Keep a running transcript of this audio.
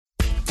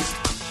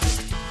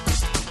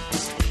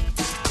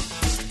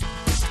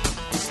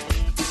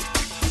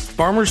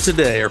Farmers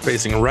today are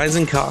facing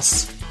rising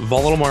costs,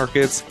 volatile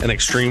markets, and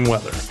extreme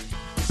weather.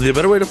 The A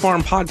Better Way to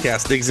Farm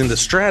podcast digs into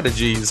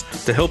strategies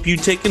to help you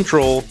take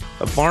control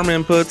of farm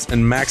inputs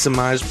and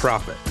maximize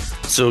profit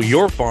so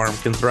your farm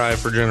can thrive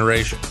for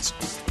generations.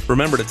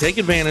 Remember to take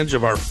advantage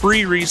of our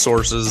free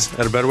resources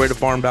at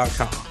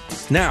abetterwaytofarm.com.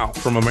 Now,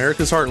 from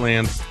America's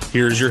Heartland,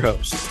 here's your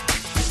host.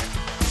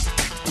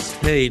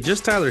 Hey,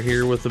 just Tyler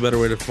here with The Better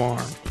Way to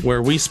Farm,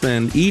 where we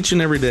spend each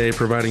and every day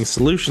providing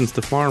solutions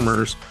to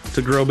farmers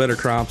to grow better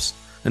crops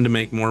and to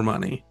make more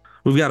money.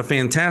 We've got a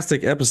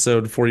fantastic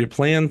episode for you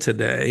planned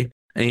today,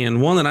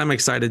 and one that I'm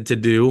excited to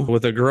do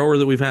with a grower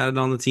that we've had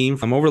on the team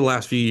over the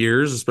last few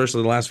years,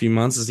 especially the last few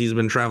months as he's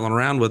been traveling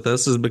around with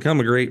us, has become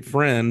a great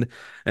friend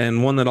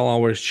and one that I'll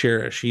always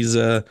cherish. He's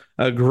a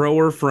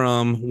grower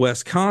from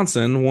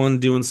Wisconsin, one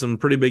doing some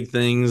pretty big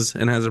things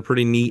and has a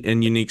pretty neat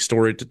and unique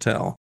story to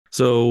tell.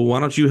 So why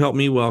don't you help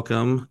me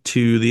welcome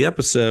to the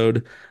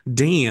episode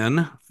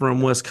Dan from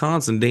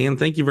Wisconsin. Dan,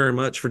 thank you very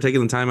much for taking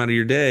the time out of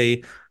your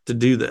day to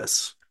do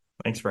this.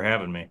 Thanks for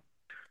having me.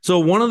 So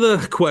one of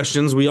the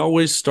questions we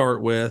always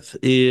start with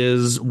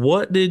is,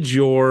 what did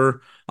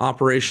your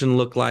operation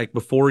look like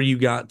before you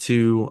got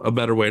to A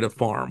Better Way to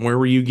Farm? Where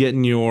were you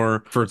getting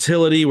your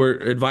fertility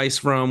advice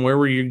from? Where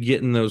were you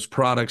getting those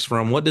products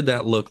from? What did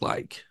that look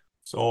like?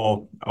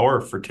 So our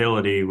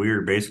fertility, we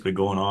were basically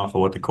going off of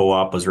what the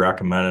co-op was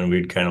recommending.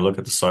 We'd kind of look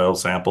at the soil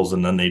samples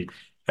and then they'd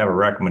have a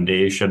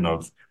recommendation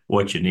of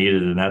what you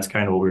needed. And that's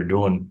kind of what we were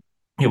doing.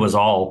 It was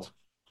all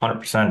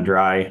 100%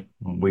 dry.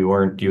 We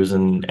weren't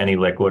using any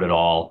liquid at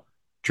all.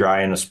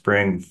 Dry in the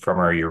spring from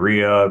our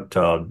urea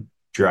to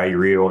dry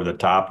urea over the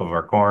top of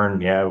our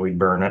corn. Yeah, we'd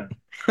burn it.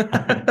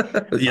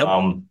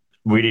 Yep.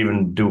 We'd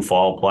even do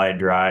fall applied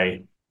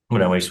dry.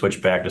 When we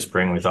switched back to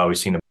spring, we thought we'd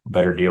seen a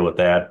better deal with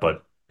that.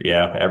 But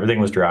yeah,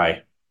 everything was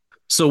dry.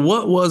 So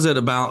what was it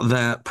about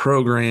that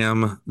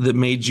program that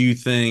made you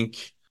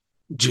think,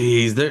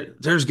 geez,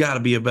 there's got to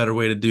be a better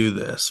way to do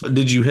this?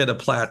 Did you hit a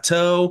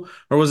plateau,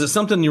 or was it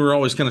something you were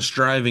always kind of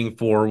striving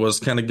for, was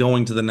kind of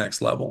going to the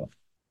next level?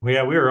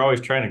 Yeah, we were always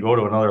trying to go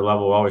to another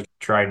level, always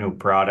try new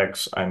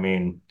products. I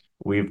mean,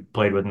 we've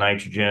played with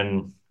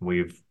nitrogen.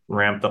 We've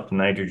ramped up the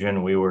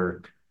nitrogen. We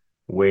were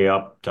way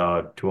up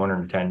to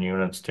 210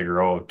 units to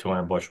grow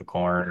 200 bushel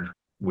corn.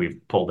 We've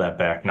pulled that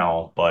back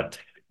now, but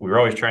we were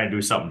always trying to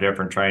do something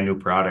different, trying new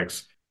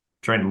products,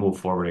 trying to move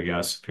forward, I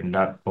guess. If you're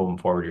not moving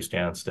forward, you're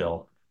standing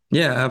still.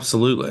 Yeah,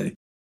 absolutely.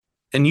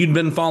 And you'd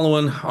been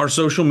following our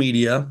social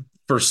media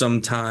for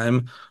some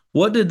time.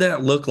 What did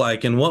that look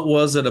like? And what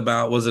was it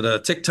about? Was it a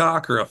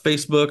TikTok or a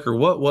Facebook, or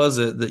what was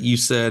it that you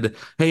said,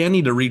 hey, I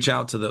need to reach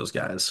out to those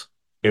guys?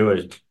 It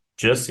was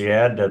just the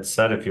ad that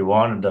said if you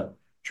wanted to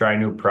try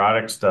new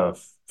products to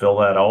fill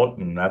that out.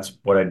 And that's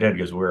what I did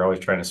because we were always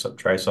trying to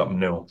try something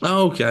new.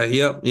 Okay.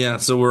 Yep. Yeah.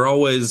 So we're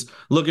always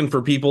looking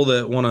for people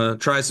that want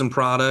to try some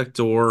product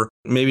or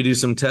maybe do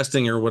some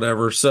testing or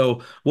whatever.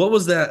 So what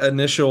was that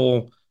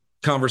initial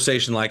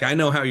conversation like? I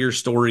know how your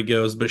story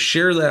goes, but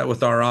share that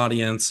with our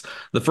audience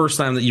the first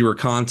time that you were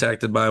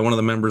contacted by one of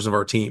the members of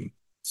our team.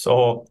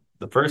 So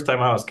the first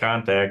time I was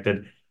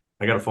contacted,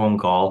 I got a phone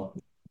call.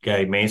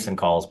 Guy Mason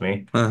calls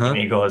me and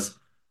he goes,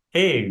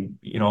 hey,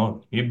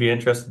 you'd be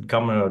interested in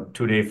coming to a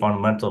 2-day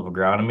fundamental of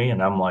agronomy?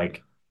 And I'm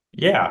like,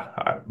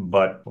 yeah,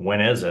 but when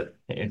is it?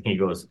 And he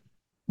goes,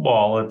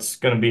 well, it's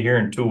going to be here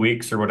in 2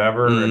 weeks or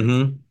whatever.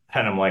 Mm-hmm.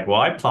 And I'm like, well,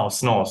 I plow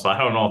snow, so I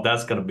don't know if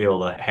that's going to be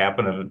able to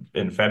happen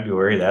in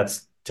February.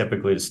 That's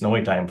typically the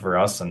snowy time for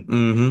us. And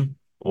Mm-hmm.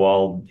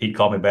 well, he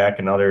called me back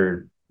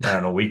another, I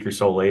don't know, week or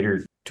so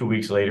later, 2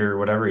 weeks later or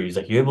whatever. He's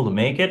like, you able to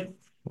make it?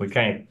 We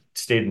kind of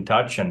stayed in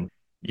touch. And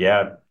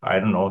yeah, I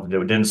don't know, it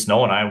didn't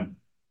snow. And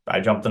I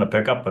jumped in a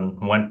pickup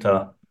and went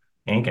to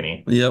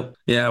Ankeny. Yep.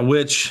 Yeah.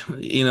 Which,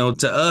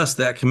 to us,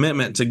 that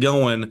commitment to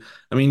going,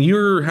 I mean,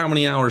 you're how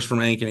many hours from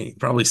Ankeny?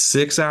 Probably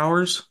 6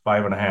 hours?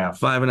 5.5.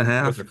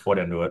 5.5. Put your foot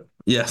into it.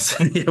 Yes.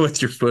 Yeah,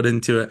 with your foot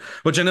into it,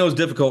 which I know is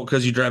difficult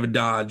because you drive a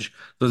Dodge.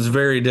 So it's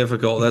very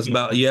difficult. That's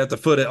about, you have to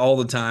foot it all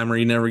the time or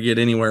you never get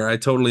anywhere. I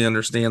totally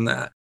understand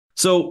that.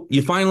 So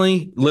you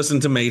finally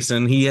listened to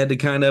Mason. He had to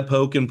kind of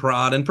poke and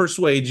prod and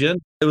persuade you.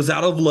 It was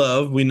out of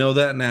love. We know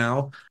that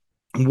now.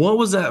 What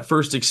was that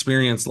first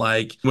experience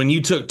like when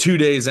you took 2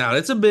 days out?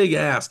 It's a big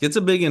ask. It's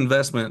a big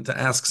investment to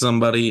ask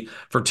somebody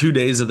for 2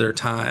 days of their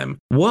time.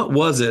 What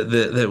was it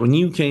that when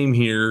you came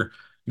here,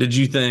 did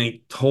you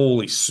think,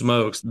 holy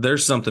smokes,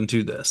 there's something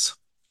to this?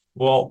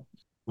 Well,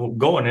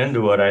 going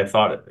into it, I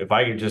thought if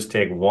I could just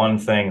take one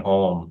thing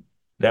home,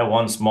 that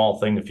one small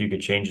thing, if you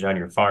could change it on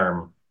your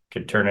farm,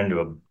 could turn into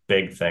a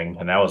big thing.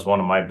 And that was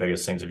one of my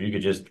biggest things. If you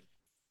could just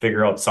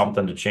figure out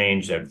something to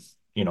change that,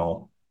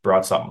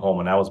 brought something home.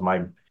 And that was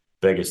my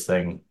biggest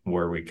thing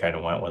where we kind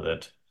of went with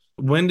it.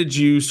 When did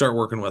you start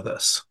working with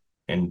us?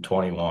 In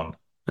 21.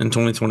 In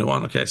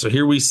 2021. Okay, so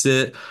here we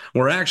sit.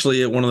 We're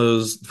actually at one of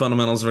those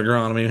fundamentals of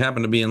agronomy. We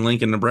happen to be in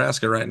Lincoln,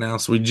 Nebraska right now.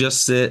 So we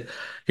just sit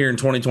here in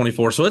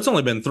 2024. So it's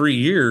only been 3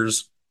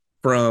 years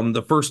from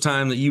the first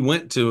time that you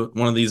went to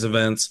one of these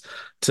events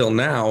till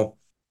now.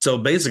 So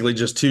basically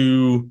just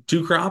two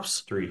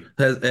crops. Three.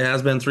 It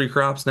has been 3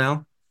 crops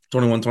now.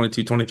 21,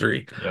 22,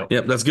 23. Yep.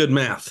 Yep, that's good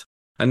math.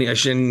 I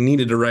should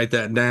needed to write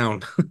that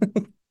down.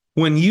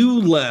 When you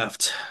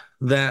left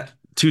that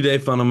 2-day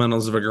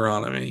fundamentals of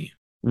agronomy,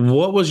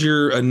 what was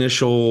your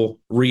initial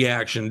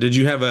reaction? Did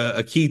you have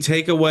a key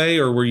takeaway,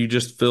 or were you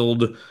just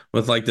filled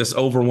with like this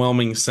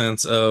overwhelming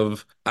sense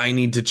of, I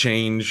need to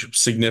change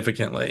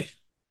significantly?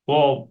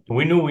 Well,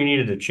 we knew we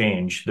needed to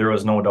change. There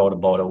was no doubt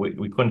about it.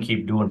 We couldn't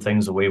keep doing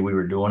things the way we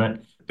were doing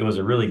it. It was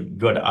a really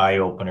good eye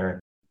opener.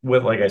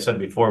 With, like I said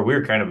before, we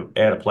were kind of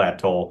at a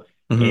plateau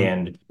Hmm.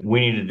 and we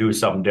needed to do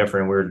something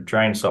different. We were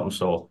trying something.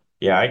 So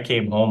yeah, I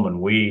came home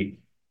and we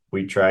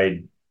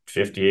tried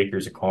 50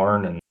 acres of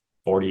corn and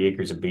 40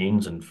 acres of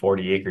beans and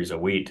 40 acres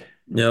of wheat.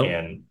 Yep.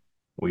 And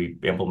we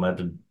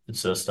implemented the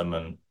system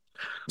and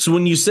So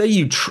when you say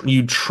you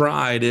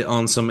tried it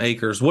on some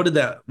acres, what did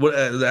that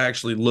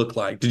actually look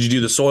like? Did you do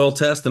the soil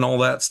test and all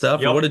that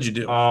stuff, or what yep. did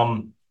you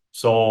do?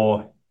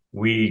 So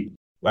we,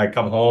 I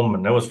come home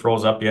and it was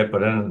froze up yet,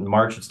 but then in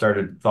March it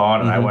started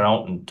thawing and I Hmm. went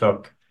out and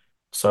took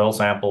soil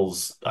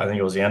samples. I think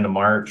it was the end of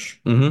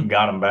March, Hmm.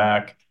 got them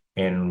back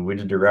and we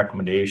did the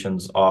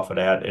recommendations off of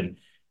that. And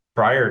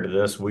prior to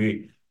this,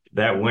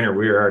 that winter,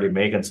 we were already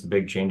making some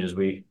big changes.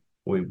 We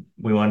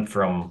went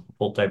from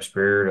full type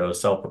sprayer to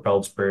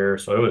self-propelled sprayer.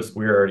 So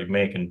we were already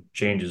making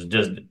changes.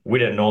 Just, we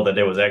didn't know that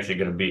it was actually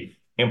going to be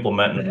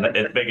implementing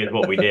as big as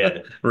what we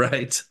did.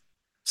 Right.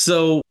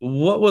 So,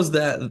 what was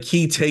that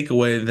key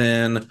takeaway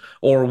then?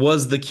 Or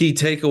was the key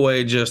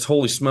takeaway just,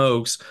 holy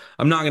smokes,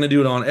 I'm not going to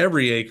do it on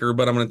every acre,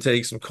 but I'm going to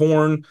take some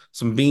corn,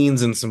 some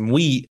beans, and some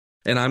wheat,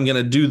 and I'm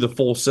going to do the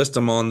full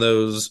system on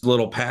those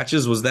little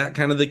patches? Was that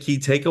kind of the key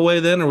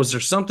takeaway then? Or was there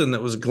something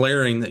that was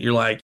glaring that you're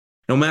like,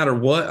 no matter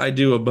what I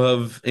do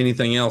above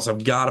anything else,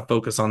 I've got to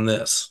focus on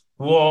this?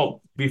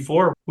 Well,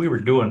 before we were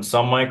doing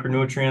some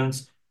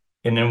micronutrients,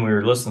 and then we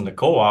were listening to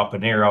co-op,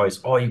 and they were always,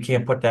 "Oh, you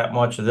can't put that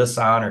much of this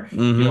on, or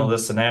Hmm.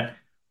 this and that."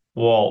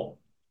 Well,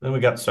 then we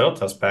got the soil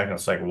test back, and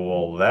it's like,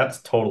 well,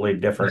 that's totally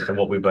different than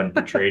what we've been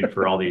portrayed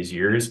for all these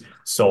years.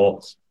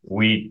 So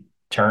we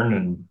turned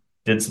and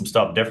did some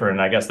stuff different,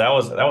 and I guess that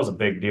was a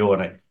big deal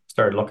when I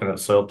started looking at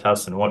soil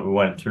tests and what we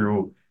went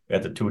through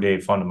at the 2-day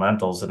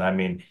fundamentals. And I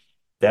mean,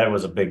 that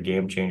was a big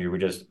game changer. We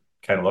just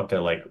kind of looked at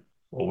it like,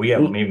 well, we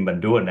haven't even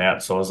been doing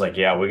that. So I was like,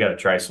 yeah, we got to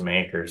try some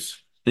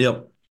anchors.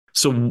 Yep.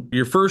 So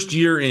your first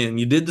year in,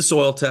 you did the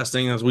soil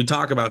testing, as we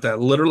talk about that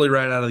literally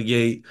right out of the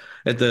gate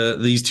at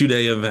these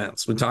 2-day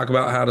events. We talk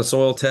about how to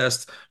soil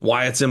test,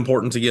 why it's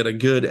important to get a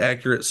good,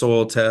 accurate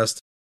soil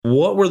test.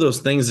 What were those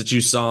things that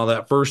you saw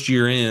that first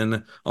year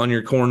in on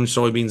your corn,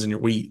 soybeans, and your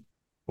wheat?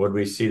 What did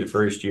we see the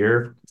first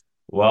year?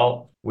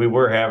 Well, we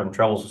were having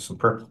troubles with some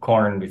purple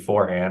corn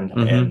beforehand,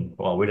 Mm-hmm. and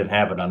well, we didn't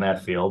have it on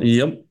that field.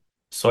 Yep.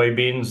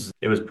 Soybeans,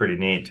 it was pretty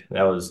neat.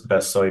 That was the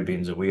best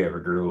soybeans that we ever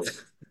grew.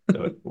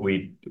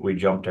 We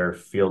jumped our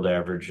field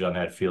average on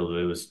that field.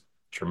 It was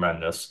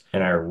tremendous.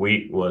 And our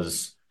wheat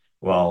was,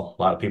 well,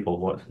 a lot of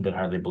people didn't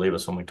hardly believe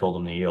us when we told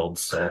them the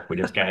yields. So we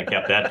just kind of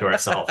kept that to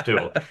ourselves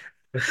too.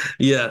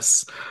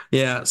 Yes.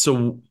 Yeah.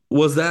 So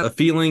was that a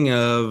feeling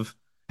of,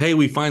 hey,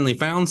 we finally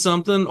found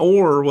something,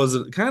 or was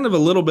it kind of a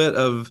little bit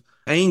of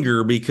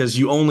anger because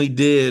you only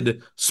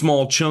did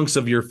small chunks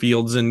of your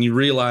fields and you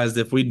realized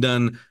if we'd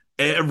done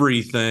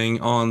everything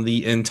on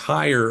the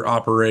entire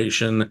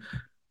operation,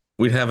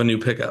 we'd have a new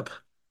pickup?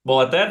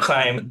 Well, at that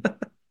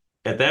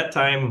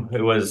time,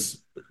 it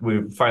was,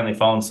 we finally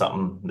found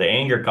something. The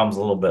anger comes a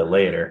little bit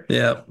later.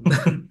 Yeah.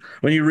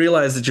 When you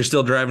realize that you're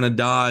still driving a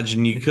Dodge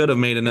and you could have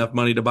made enough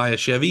money to buy a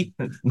Chevy.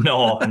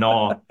 No,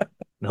 no,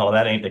 no,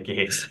 that ain't the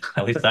case.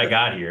 At least I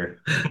got here.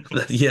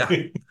 Yeah.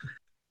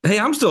 Hey,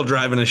 I'm still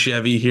driving a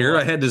Chevy here.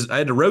 Well, I had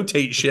to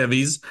rotate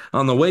Chevys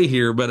on the way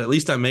here, but at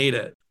least I made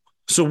it.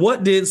 So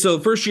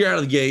the first year out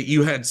of the gate,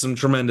 you had some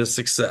tremendous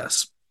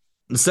success.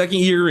 The second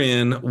year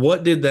in,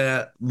 what did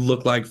that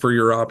look like for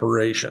your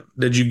operation?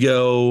 Did you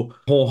go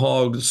whole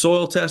hog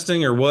soil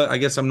testing or what? I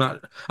guess I'm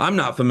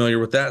not familiar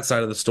with that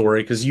side of the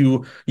story because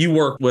you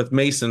work with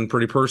Mason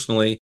pretty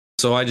personally.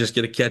 So I just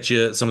get to catch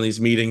you at some of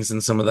these meetings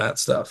and some of that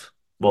stuff.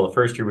 well, the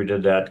first year we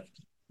did that,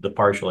 the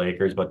partial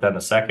acres, but then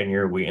the second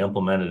year we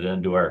implemented it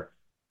into our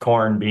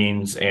corn,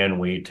 beans, and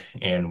wheat,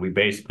 and we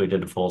basically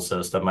did the full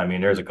system. I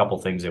mean, there's a couple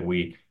things that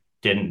we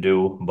didn't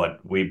do, but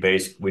we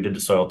did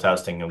the soil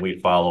testing and we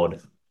followed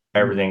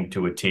everything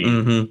to a T.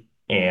 Hmm.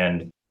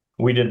 And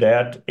we did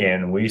that,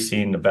 and we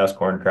seen the best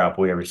corn crop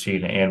we ever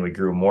seen, and we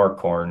grew more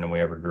corn than we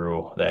ever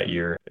grew that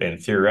year. And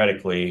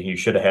theoretically, you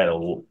should have had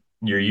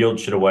your yield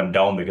should have went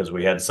down because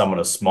we had some of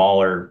the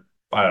smaller,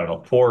 I don't know,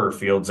 poorer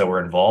fields that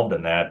were involved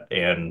in that,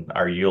 and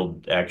our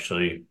yield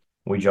actually,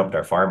 we jumped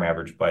our farm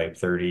average by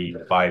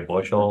 35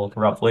 bushel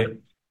roughly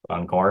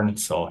on corn.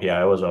 So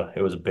yeah, it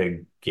was a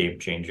big game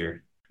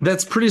changer.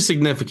 That's pretty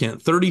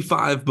significant.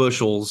 35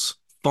 bushels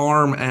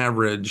farm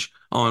average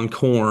on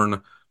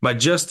corn by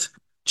just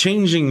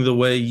changing the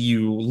way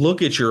you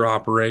look at your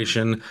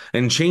operation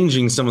and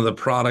changing some of the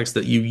products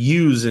that you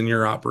use in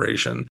your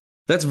operation.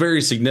 That's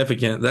very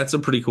significant. That's a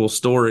pretty cool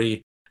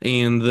story.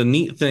 And the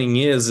neat thing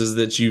is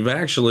that you've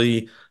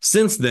actually,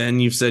 since then,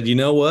 you've said, you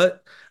know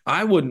what?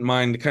 I wouldn't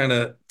mind kind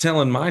of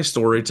telling my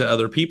story to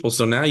other people.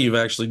 So now you've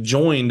actually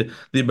joined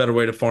the A Better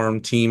Way to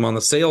Farm team on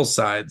the sales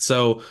side.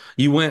 So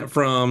you went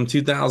from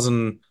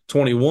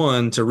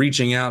 2021 to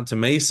reaching out to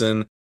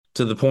Mason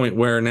to the point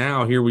where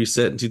now here we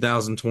sit in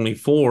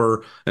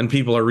 2024 and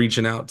people are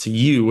reaching out to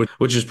you,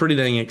 which is pretty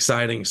dang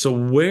exciting. So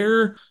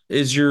where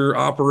is your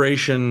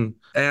operation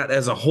at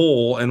as a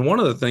whole? And one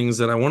of the things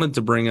that I wanted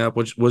to bring up,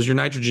 which was your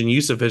nitrogen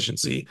use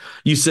efficiency.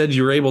 You said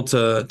you were able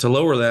to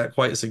lower that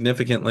quite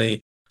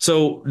significantly.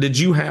 So did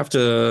you have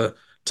to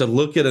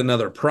look at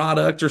another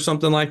product or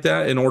something like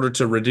that in order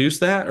to reduce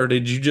that, or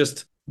did you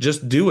just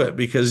do it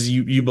because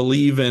you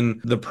believe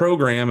in the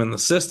program and the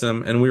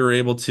system, and we were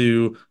able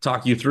to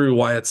talk you through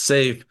why it's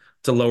safe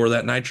to lower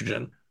that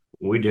nitrogen?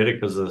 We did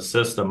it because of the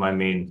system. I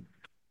mean,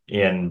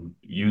 in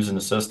using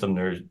the system,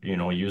 there's,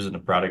 using the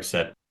products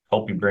that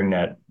help you bring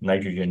that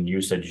nitrogen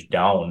usage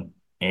down.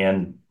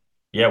 And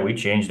yeah, we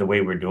changed the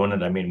way we're doing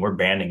it. I mean, we're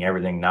banning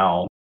everything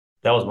now.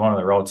 That was one of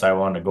the routes I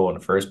wanted to go in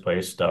the first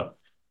place, to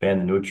ban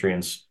the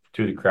nutrients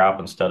to the crop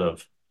instead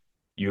of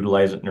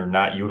utilizing or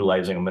not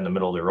utilizing them in the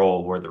middle of the row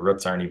where the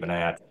roots aren't even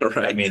at.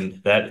 Right. I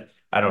mean, that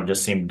I don't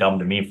just seem dumb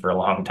to me for a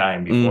long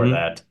time before Mhm.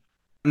 that.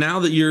 Now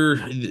that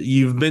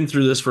you've been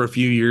through this for a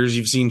few years,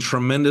 you've seen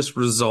tremendous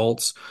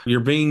results. You're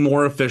being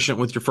more efficient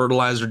with your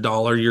fertilizer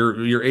dollar.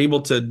 You're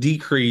able to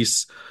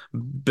decrease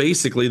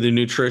basically the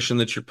nutrition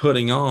that you're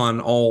putting on,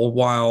 all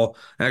while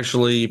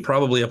actually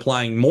probably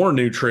applying more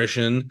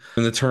nutrition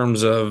in the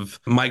terms of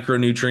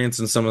micronutrients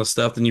and some of the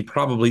stuff than you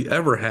probably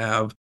ever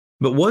have.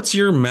 But what's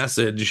your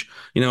message?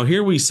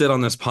 Here we sit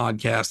on this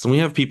podcast and we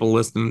have people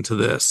listening to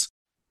this.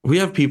 We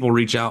have people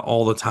reach out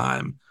all the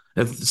time.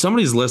 If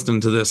somebody's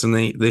listening to this and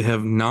they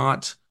have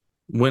not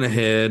went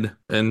ahead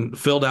and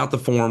filled out the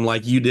form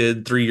like you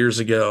did 3 years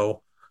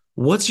ago,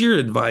 what's your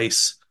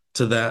advice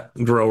to that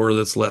grower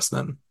that's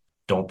listening?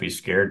 Don't be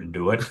scared to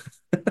do it.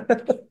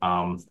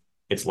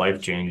 It's life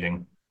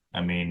changing.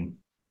 I mean,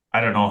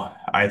 I don't know.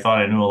 I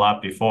thought I knew a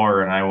lot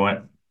before, and I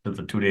went to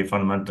the 2-day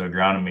fundamental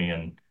agronomy,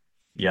 and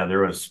yeah, there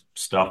was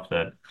stuff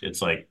that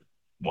it's like,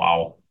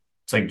 wow,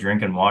 it's like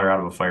drinking water out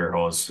of a fire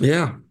hose.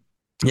 Yeah.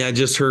 Yeah, I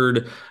just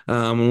heard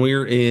when we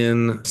were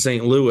in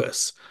St.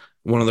 Louis,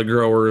 one of the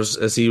growers,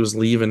 as he was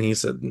leaving, he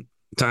said,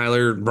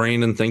 Tyler,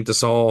 Brandon, thank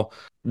us all.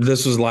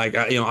 This was like,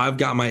 I've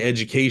got my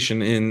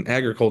education in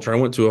agriculture. I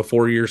went to a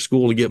 4-year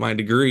school to get my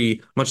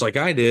degree, much like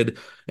I did.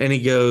 And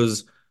he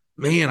goes,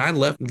 man, I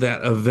left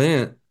that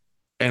event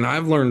and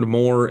I've learned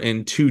more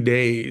in 2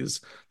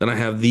 days than I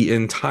have the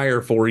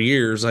entire 4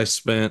 years I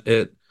spent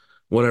at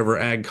whatever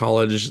ag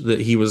college that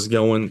he was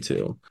going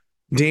to.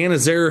 Dan,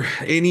 is there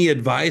any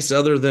advice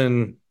other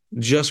than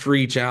just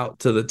reach out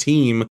to the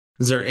team?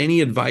 Is there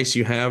any advice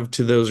you have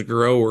to those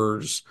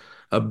growers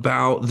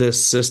about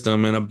this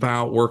system and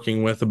about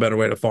working with A Better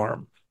Way to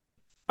Farm?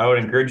 I would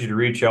encourage you to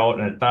reach out,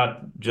 and it's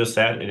not just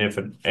that. And if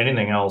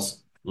anything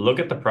else, look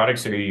at the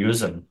products that you're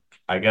using.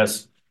 I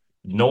guess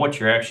know what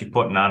you're actually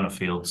putting on the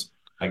fields.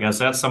 I guess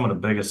that's some of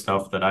the biggest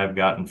stuff that I've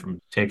gotten from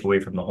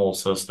takeaway from the whole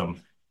system.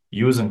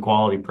 Using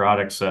quality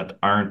products that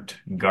aren't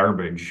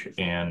garbage,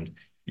 and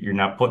you're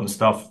not putting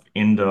stuff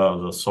into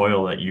the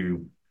soil that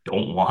you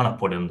don't want to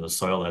put into the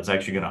soil that's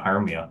actually going to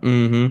harm you.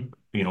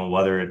 Mm-hmm.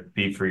 Whether it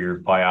be for your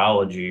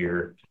biology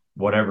or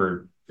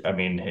whatever. I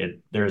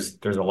mean, there's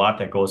a lot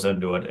that goes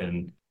into it,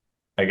 and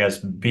I guess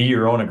be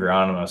your own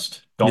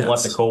agronomist. Don't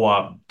let the Yes.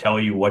 co-op tell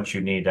you what you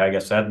need. I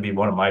guess that'd be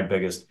one of my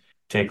biggest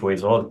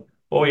takeaways.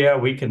 Oh yeah,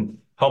 we can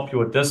help you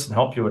with this and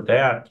help you with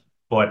that,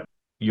 but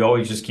you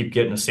always just keep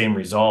getting the same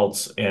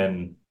results.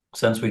 And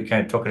since we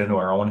kind of took it into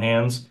our own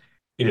hands,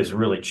 it has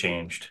really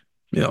changed.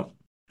 Yeah.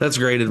 That's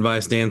great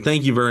advice, Dan.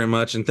 Thank you very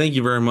much. And thank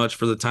you very much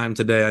for the time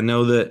today. I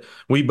know that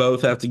we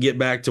both have to get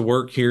back to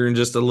work here in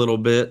just a little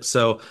bit.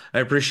 So I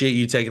appreciate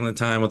you taking the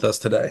time with us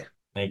today.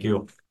 Thank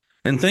you.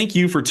 And thank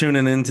you for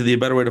tuning in to the A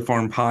Better Way to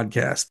Farm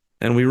podcast.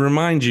 And we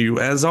remind you,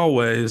 as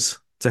always,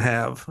 to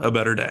have a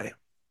better day.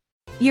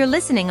 You're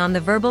listening on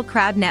the Verbal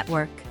Crowd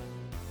Network.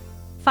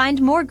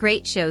 Find more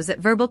great shows at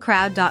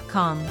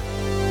verbalcrowd.com.